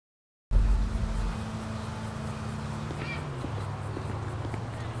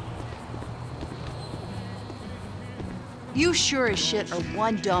You sure as shit are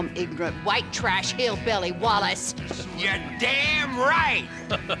one dumb, ignorant, white trash hillbilly, Wallace. You're damn right!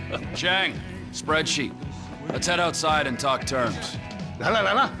 Chang, spreadsheet. Let's head outside and talk terms. 来了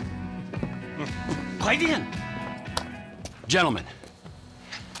来了，快点! Gentlemen,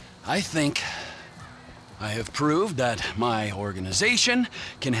 I think I have proved that my organization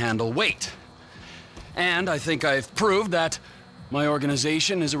can handle weight. And I think I've proved that my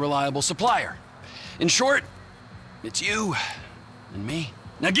organization is a reliable supplier. In short, it's you and me.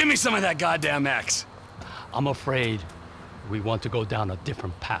 Now give me some of that goddamn X. I'm afraid we want to go down a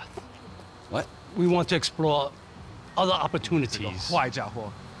different path. What? We want to explore other opportunities. 坏家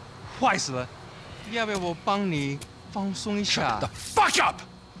伙，坏死了！要不要我帮你放松一下 The fuck up!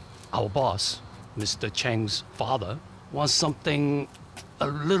 Our boss, Mr. Chang's father, wants something a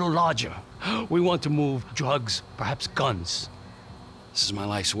little larger. We want to move drugs, perhaps guns. This is my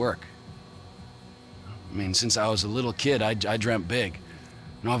life's work. I mean, since I was a little kid, I dreamt big.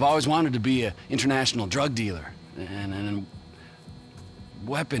 You know, I've always wanted to be an international drug dealer and a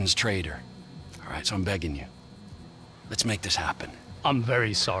weapons trader. All right, so I'm begging you. Let's make this happen. I'm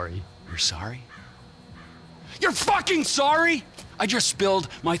very sorry. You're sorry? You're fucking sorry? I just spilled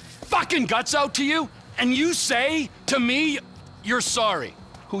my fucking guts out to you, and you say to me, you're sorry.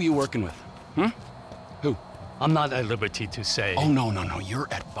 Who are you working with? Who? I'm not at liberty to say. Oh, no, you're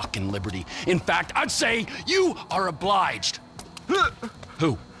at fucking liberty. In fact, I'd say you are obliged.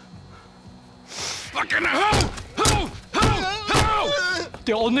 Who? Fucking who?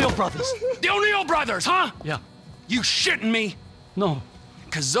 The O'Neill brothers. The O'Neill brothers, huh? Yeah. You shitting me? No.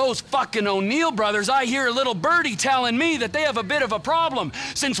 Cause those fucking O'Neill brothers, I hear a little birdie telling me that they have a bit of a problem,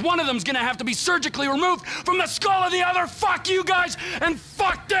 since one of them's gonna have to be surgically removed from the skull of the other. Fuck you guys, and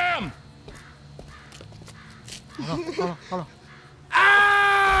fuck them! hold on.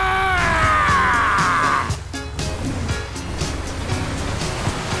 Ah!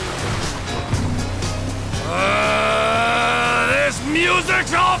 This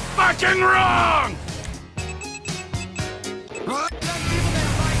music's all fucking wrong!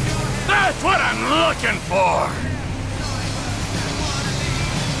 That's what I'm looking for!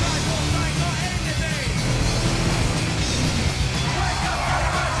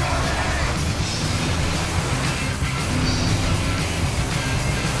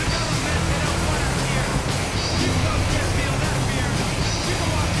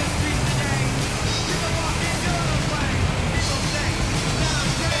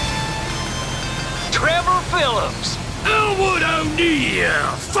 Trevor Phillips! Elwood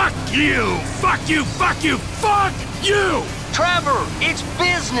O'Neill! Fuck you! Fuck you! Fuck you! Fuck you! Trevor, it's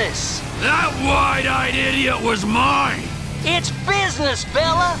business! That wide-eyed idiot was mine! It's business,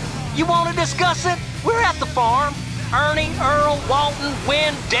 fella! You want to discuss it? We're at the farm. Ernie, Earl, Walton,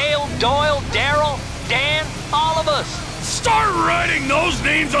 Wynn, Dale, Doyle, Darrell, Dan, all of us. Start writing those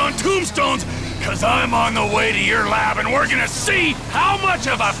names on tombstones, cause I'm on the way to your lab and we're gonna see how much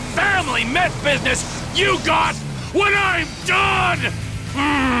of a family meth business you got when I'm done!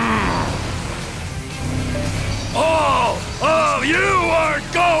 All of you are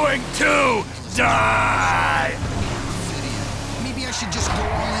going to die! Maybe I should just go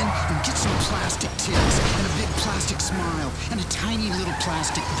all in and get some plastic tits and a big plastic smile and a tiny little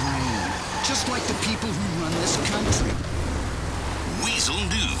plastic brain. Just like the people who run this country. Weasel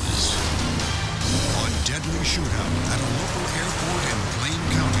News. A deadly shootout at a local airport in Plain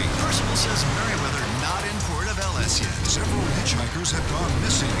County. Percival says Merriweather not in port of LS yet. Several hitchhikers have gone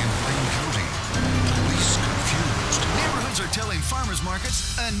missing in Plain County. Police confused. Neighborhoods are telling farmers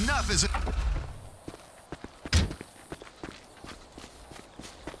markets enough is it.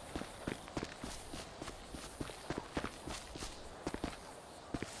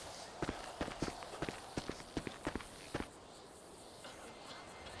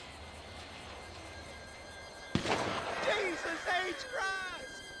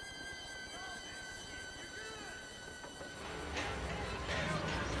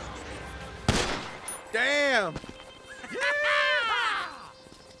 Damn!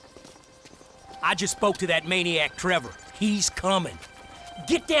 I just spoke to that maniac Trevor. He's coming.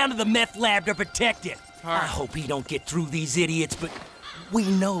 Get down to the meth lab to protect it. I hope he don't get through these idiots, but we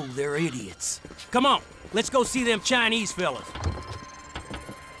know they're idiots. Come on, let's go see them Chinese fellas.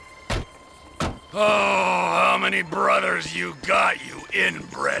 Oh, how many brothers you got, you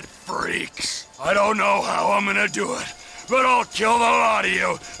inbred freaks? I don't know how I'm gonna do it, but I'll kill the lot of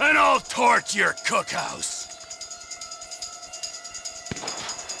you, and I'll torch your cookhouse.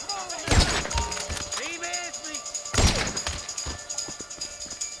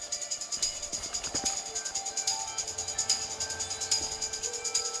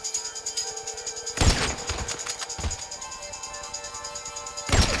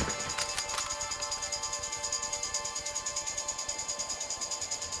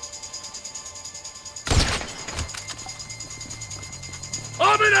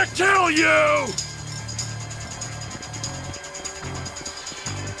 coming to kill you!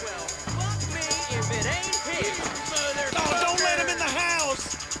 Well, fuck me if it ain't him. Oh, don't let him in the house!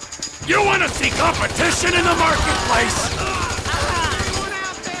 You want to see competition in the marketplace? Anyone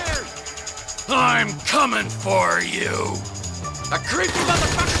out there? I'm coming for you! A creepy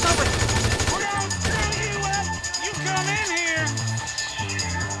motherfucker's over here! Don't tell you what! You come in here!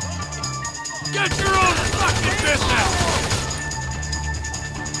 Get your own fucking business!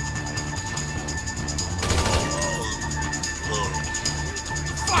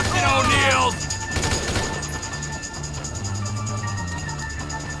 Fucking O'Neills!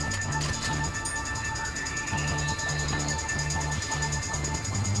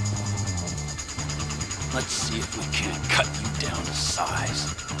 Let's see if we can't cut you down to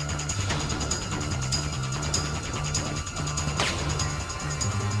size.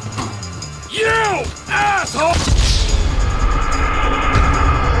 You asshole!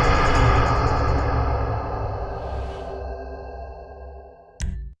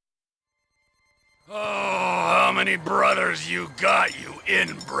 Oh, how many brothers you got, you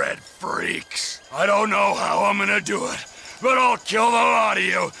inbred freaks? I don't know how I'm gonna do it, but I'll kill the lot of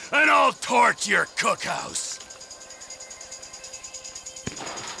you, and I'll torch your cookhouse.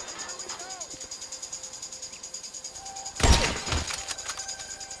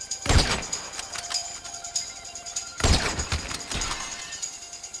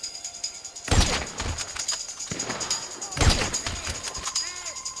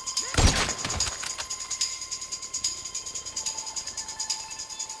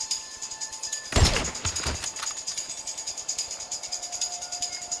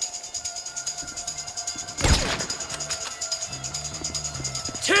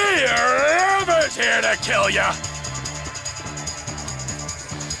 Whoever's here to kill ya!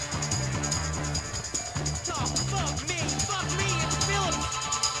 Fuck me, it's Philip.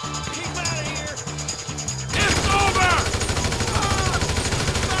 Keep out of here! It's over!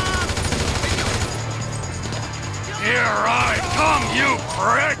 Here I come, you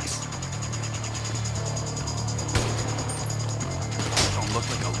pricks! Don't look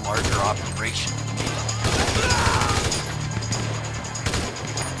like a larger operation to me.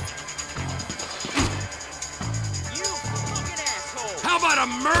 You fucking asshole. How about a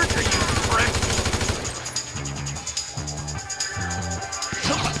murder, you prick?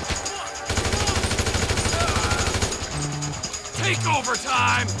 Take over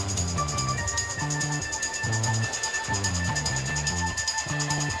time!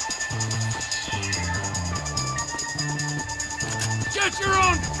 Get your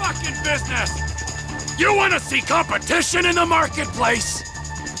own fucking business! You wanna see competition in the marketplace?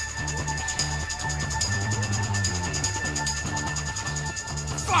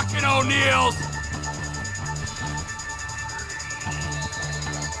 Fucking O'Neills!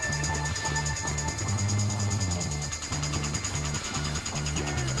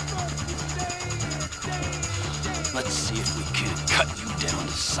 Let's see if we can't cut you down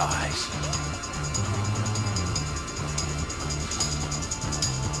to size.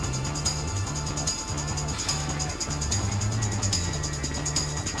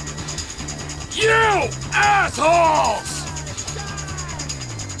 You assholes!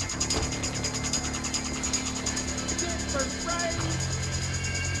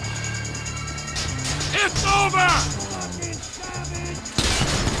 It's over!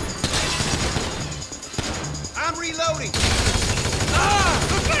 I'm reloading!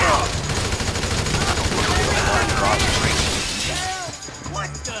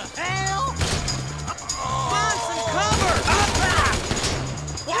 What the hell? Find some cover!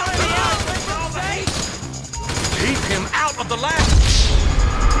 What the hell did you say? Keep him out of the lab!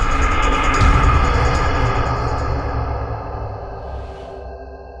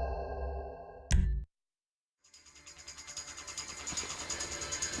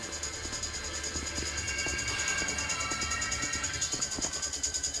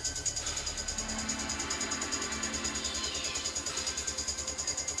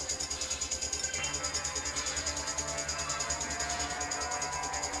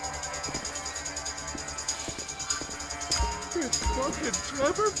 Fucking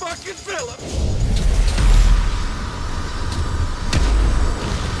Trevor fucking Phillips!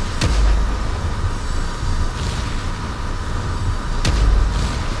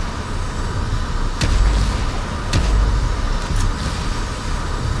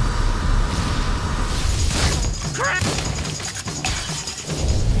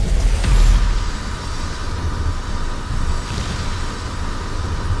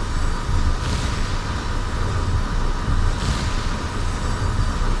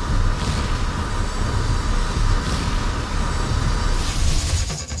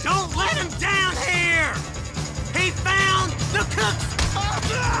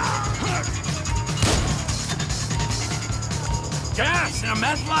 a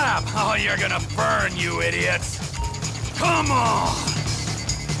meth lab? Oh, you're gonna burn, you idiots. Come on!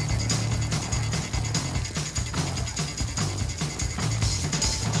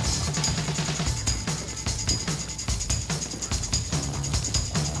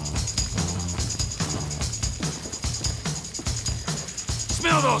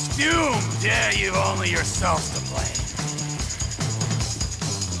 Smell those fumes! Yeah, you've only yourselves to blame.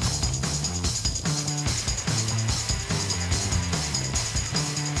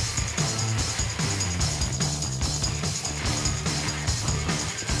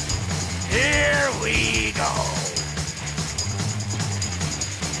 Here we go.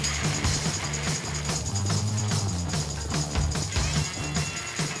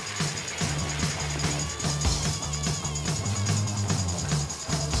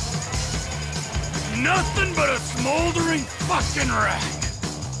 Nothing but a smoldering fucking wreck.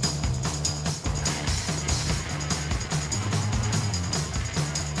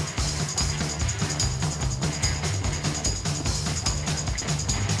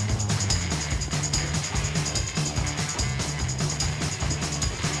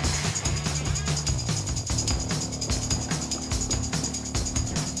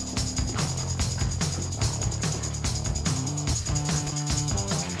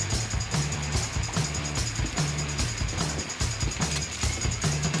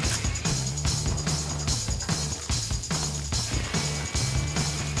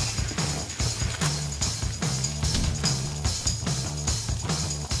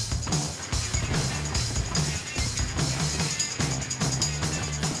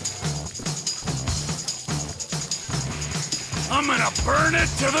 I'm gonna burn it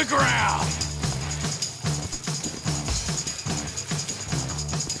to the ground!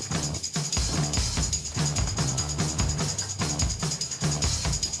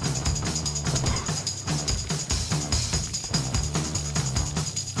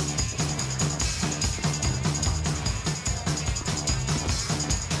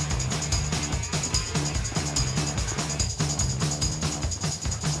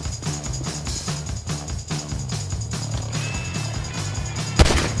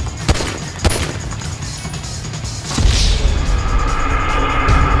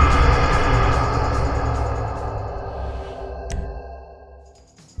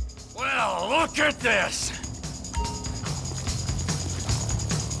 Look at this!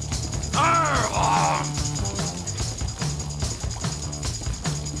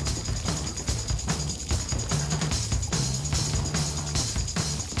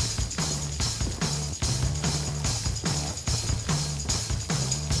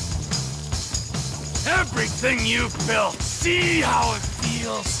 Everything you built, see how it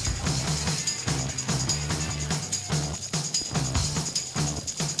feels?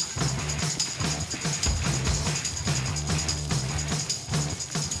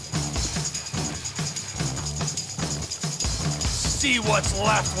 See what's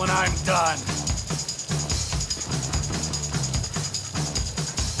left when I'm done.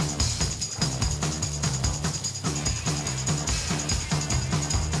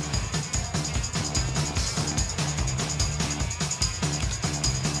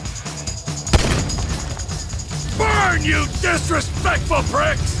 Burn, you disrespectful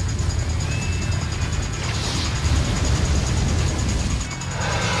pricks!